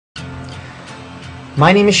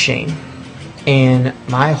My name is Shane, and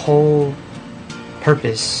my whole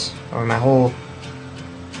purpose, or my whole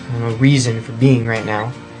reason for being right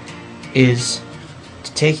now, is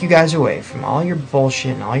to take you guys away from all your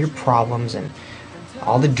bullshit and all your problems and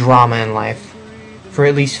all the drama in life for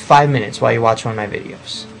at least 5 minutes while you watch one of my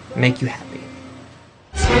videos. Make you happy.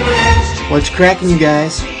 What's cracking, you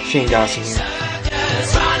guys? Shane Dawson here.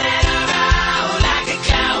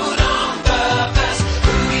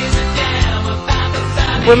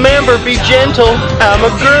 Remember, be gentle. I'm a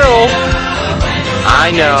girl.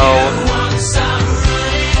 I know.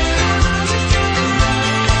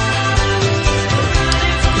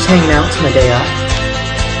 Just hanging out. It's my day off.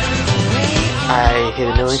 I hit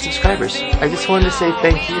 1 million subscribers. I just wanted to say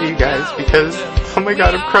thank you to you guys because, oh my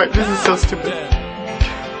god, I'm crying. This is so stupid.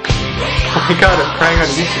 Oh my god, I'm crying on a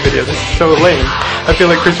YouTube video. This is so lame. I feel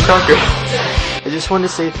like Chris Crocker. I just wanted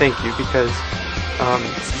to say thank you because,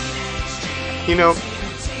 you know,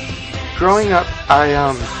 growing up,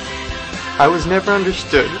 I was never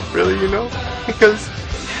understood, really, you know, because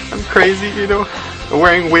I'm crazy, you know,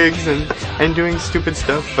 wearing wigs and doing stupid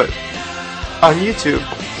stuff, but on YouTube,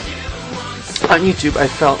 I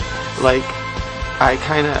felt like I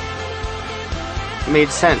kind of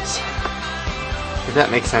made sense, if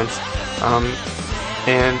that makes sense,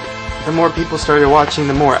 and the more people started watching,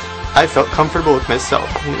 the more I felt comfortable with myself,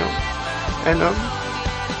 you know, and,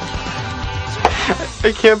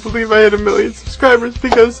 I can't believe I hit 1 million subscribers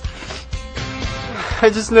because I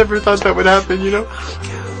just never thought that would happen, you know?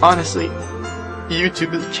 Honestly,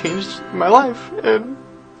 YouTube has changed my life, and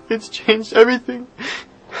it's changed everything.